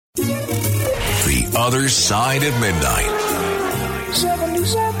Other Side of Midnight.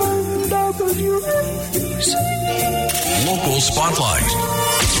 77 WABC. Local Spotlight.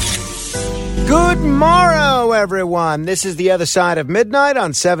 Good morrow, everyone. This is The Other Side of Midnight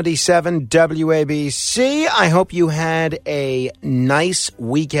on 77 WABC. I hope you had a nice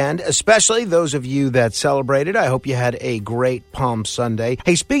weekend, especially those of you that celebrated. I hope you had a great Palm Sunday.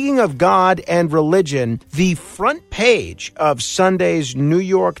 Hey, speaking of God and religion, the front page of Sunday's New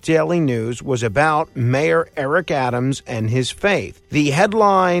York Daily News was about Mayor Eric Adams and his faith. The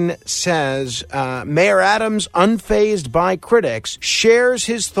headline says, Mayor Adams, unfazed by critics, shares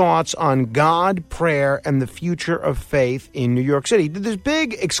his thoughts on God, prayer, and the future of faith in New York City. He did this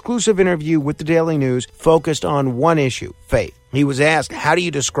big exclusive interview with the Daily News focused on one issue, faith. He was asked, how do you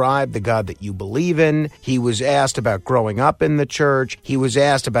describe the God that you believe in? He was asked about growing up in the church. He was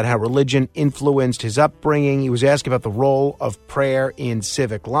asked about how religion influenced his upbringing. He was asked about the role of prayer in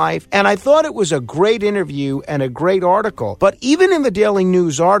civic life. And I thought it was a great interview and a great article. But even in the Daily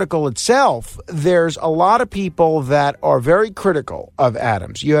News article itself, there's a lot of people that are very critical of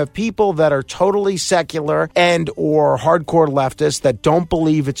Adams. You have people that are totally secular and or hardcore leftists that don't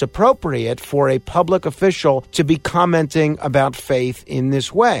believe it's appropriate for a public official to be commenting about faith in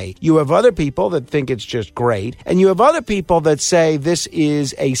this way. You have other people that think it's just great, and you have other people that say this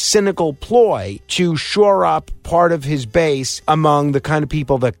is a cynical ploy to shore up part of his base among the kind of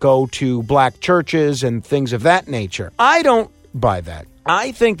people that go to black churches and things of that nature. I don't buy that.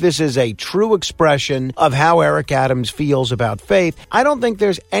 I think this is a true expression of how Eric Adams feels about faith. I don't think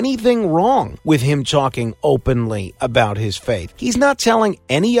there's anything wrong with him talking openly about his faith. He's not telling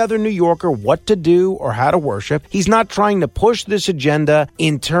any other New Yorker what to do or how to worship. He's not trying to push this agenda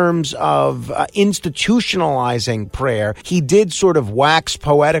in terms of institutionalizing prayer. He did sort of wax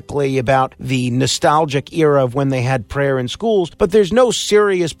poetically about the nostalgic era of when they had prayer in schools, but there's no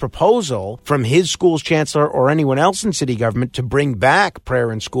serious proposal from his school's chancellor or anyone else in city government to bring back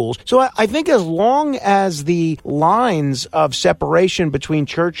prayer in schools. So I think as long as the lines of separation between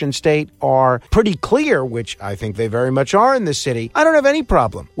church and state are pretty clear, which I think they very much are in this city, I don't have any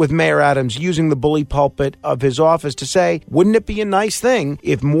problem with Mayor Adams using the bully pulpit of his office to say, wouldn't it be a nice thing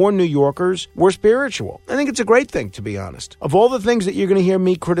if more New Yorkers were spiritual? I think it's a great thing, to be honest. Of all the things that you're going to hear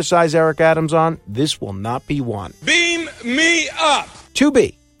me criticize Eric Adams on, this will not be one. Beam me up! To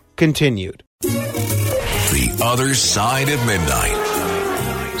be continued. The Other Side of Midnight.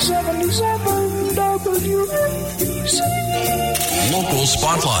 77 WABC. Local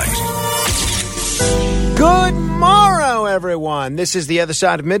Spotlight. Good morrow, everyone. This is The Other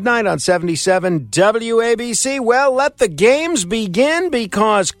Side of Midnight on 77 WABC. Well, let the games begin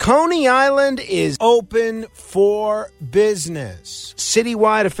because Coney Island is open for business.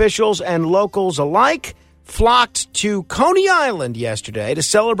 Citywide officials and locals alike flocked to Coney Island yesterday to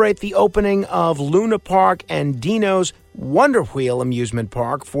celebrate the opening of Luna Park and Dino's Wonder Wheel amusement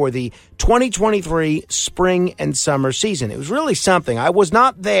park for the 2023 spring and summer season. It was really something. I was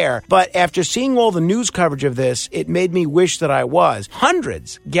not there, but after seeing all the news coverage of this, it made me wish that I was.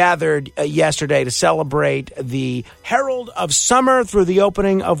 Hundreds gathered yesterday to celebrate the herald of summer through the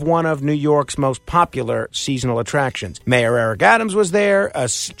opening of one of New York's most popular seasonal attractions. Mayor Eric Adams was there,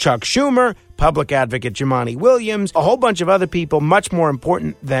 Chuck Schumer, Public Advocate Jumaane Williams, a whole bunch of other people much more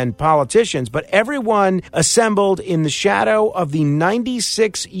important than politicians, but everyone assembled in the shadow of the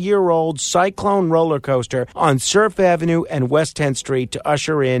 96-year-old Cyclone roller coaster on Surf Avenue and West 10th Street to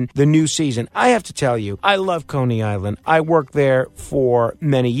usher in the new season. I have to tell you, I love Coney Island. I worked there for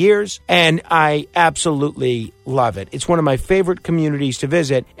many years, and I absolutely love it. It's one of my favorite communities to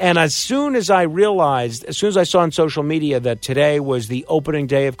visit, and as soon as I saw on social media that today was the opening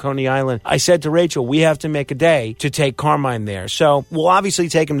day of Coney Island, I said to Rachel, we have to make a day to take Carmine there. So we'll obviously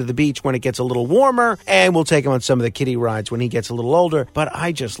take him to the beach when it gets a little warmer, and we'll take him on some of the kiddie rides when he gets a little older. But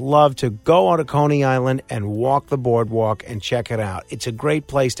I just love to go on to Coney Island and walk the boardwalk and check it out. It's a great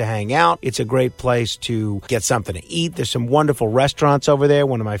place to hang out. It's a great place to get something to eat. There's some wonderful restaurants over there.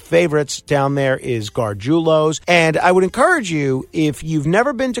 One of my favorites down there is Gargiulo's. And I would encourage you, if you've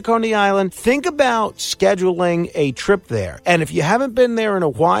never been to Coney Island, think about scheduling a trip there. And if you haven't been there in a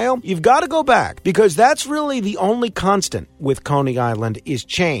while, you've got to go back, because that's really the only constant with Coney Island is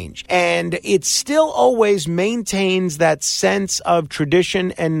change. And it still always maintains that sense of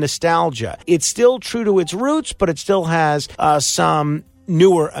tradition and nostalgia. It's still true to its roots, but it still has some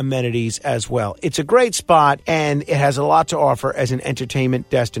newer amenities as well. It's a great spot, and it has a lot to offer as an entertainment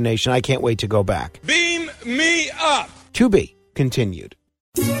destination. I can't wait to go back. Beam me up! To be continued.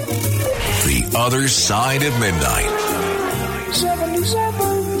 The Other Side of Midnight.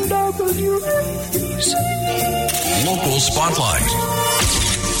 77 WABC. Local Spotlight.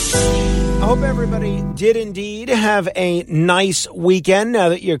 hope everybody did indeed have a nice weekend now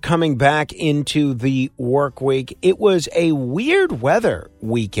that you're coming back into the work week. It was a weird weather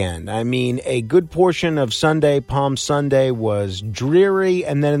weekend. I mean, a good portion of Sunday, Palm Sunday, was dreary,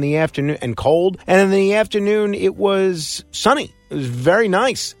 and then in the afternoon, and cold, and in the afternoon, it was sunny. It was very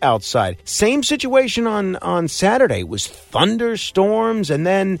nice outside. Same situation on Saturday. It was thunderstorms, and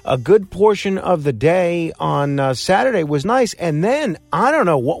then a good portion of the day on Saturday was nice. And then, I don't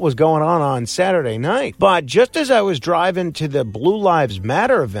know what was going on Saturday night, but just as I was driving to the Blue Lives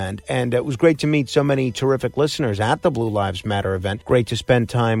Matter event, and it was great to meet so many terrific listeners at the Blue Lives Matter event, great to spend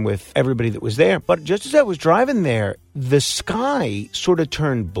time with everybody that was there, but just as I was driving there, the sky sort of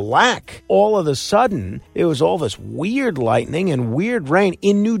turned black. All of a sudden, it was all this weird lightning and weird rain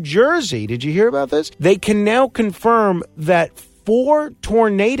in New Jersey. Did you hear about this? They can now confirm that 4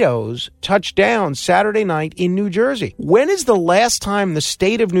 tornadoes touched down Saturday night in New Jersey. When is the last time the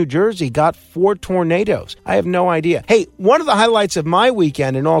state of New Jersey got 4 tornadoes? I have no idea. Hey, one of the highlights of my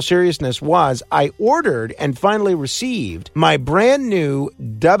weekend, in all seriousness, was I ordered and finally received my brand new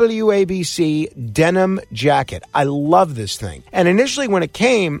WABC denim jacket. I love this thing. And initially when it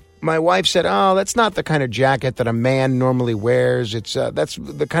came, my wife said, "Oh, that's not the kind of jacket that a man normally wears. That's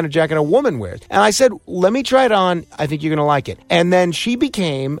the kind of jacket a woman wears." And I said, "Let me try it on. I think you're going to like it." And then she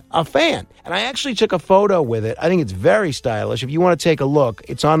became a fan. And I actually took a photo with it. I think it's very stylish. If you want to take a look,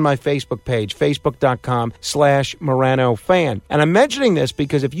 it's on my Facebook page, facebook.com/Morano fan. And I'm mentioning this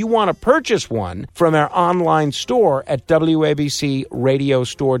because if you want to purchase one from our online store at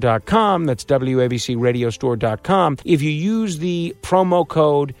WABCRadiostore.com, that's WABCRadiostore.com, if you use the promo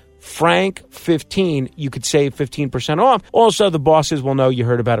code Frank15, you could save 15% off. Also, the bosses will know you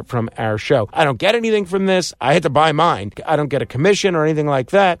heard about it from our show. I don't get anything from this. I had to buy mine. I don't get a commission or anything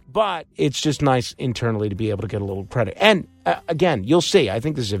like that, but it's just nice internally to be able to get a little credit. And again, you'll see, I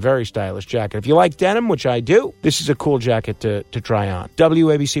think this is a very stylish jacket. If you like denim, which I do, this is a cool jacket to try on.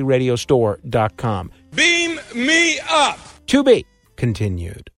 WABCRadiostore.com. Beam me up. To be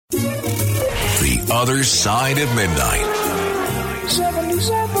continued. The Other Side of Midnight.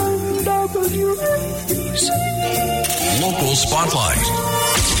 77 WABC. Local Spotlight.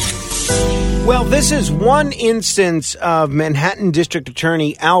 Well, this is one instance of Manhattan District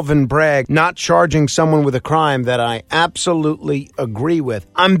Attorney Alvin Bragg not charging someone with a crime that I absolutely agree with.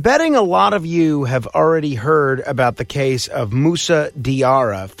 I'm betting a lot of you have already heard about the case of Moussa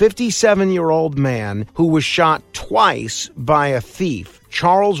Diarra, 57-year-old man who was shot twice by a thief,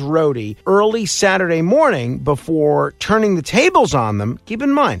 Charles Rohde, early Saturday morning before turning the tables on them. Keep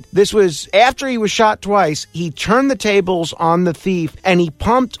in mind, this was after he was shot twice. He turned the tables on the thief and he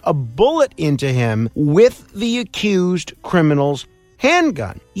pumped a bullet into him with the accused criminal's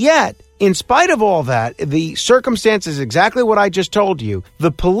handgun. Yet, in spite of all that, the circumstances exactly what I just told you,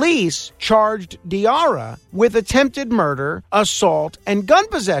 the police charged Diarra with attempted murder, assault, and gun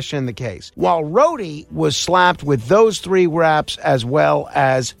possession in the case, while Rohde was slapped with those 3 raps as well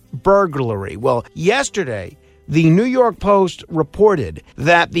as burglary. Well, yesterday, the New York Post reported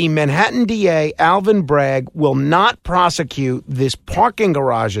that the Manhattan DA, Alvin Bragg, will not prosecute this parking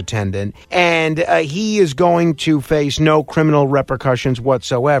garage attendant, and he is going to face no criminal repercussions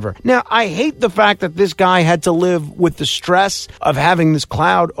whatsoever. Now, I hate the fact that this guy had to live with the stress of having this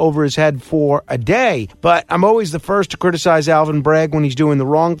cloud over his head for a day, but I'm always the first to criticize Alvin Bragg when he's doing the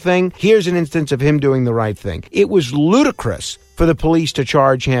wrong thing. Here's an instance of him doing the right thing. It was ludicrous for the police to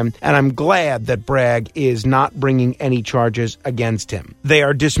charge him, and I'm glad that Bragg is not bringing any charges against him. They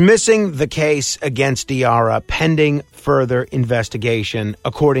are dismissing the case against Diarra pending further investigation,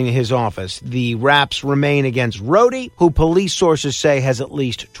 according to his office. The raps remain against Rohde, who police sources say has at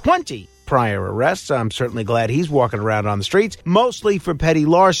least 20 prior arrests. I'm certainly glad he's walking around on the streets, mostly for petty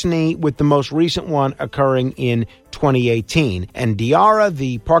larceny, with the most recent one occurring in 2018. And Diarra,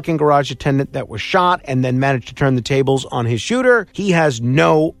 the parking garage attendant that was shot and then managed to turn the tables on his shooter, he has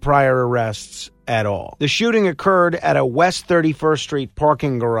no prior arrests at all. The shooting occurred at a West 31st Street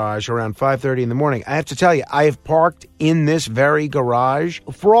parking garage around 5:30 in the morning. I have to tell you, I have parked in this very garage.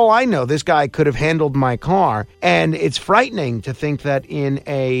 For all I know, this guy could have handled my car, and it's frightening to think that in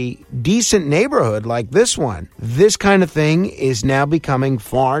a decent neighborhood like this one, this kind of thing is now becoming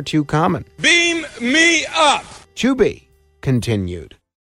far too common. Beam me up. To be continued.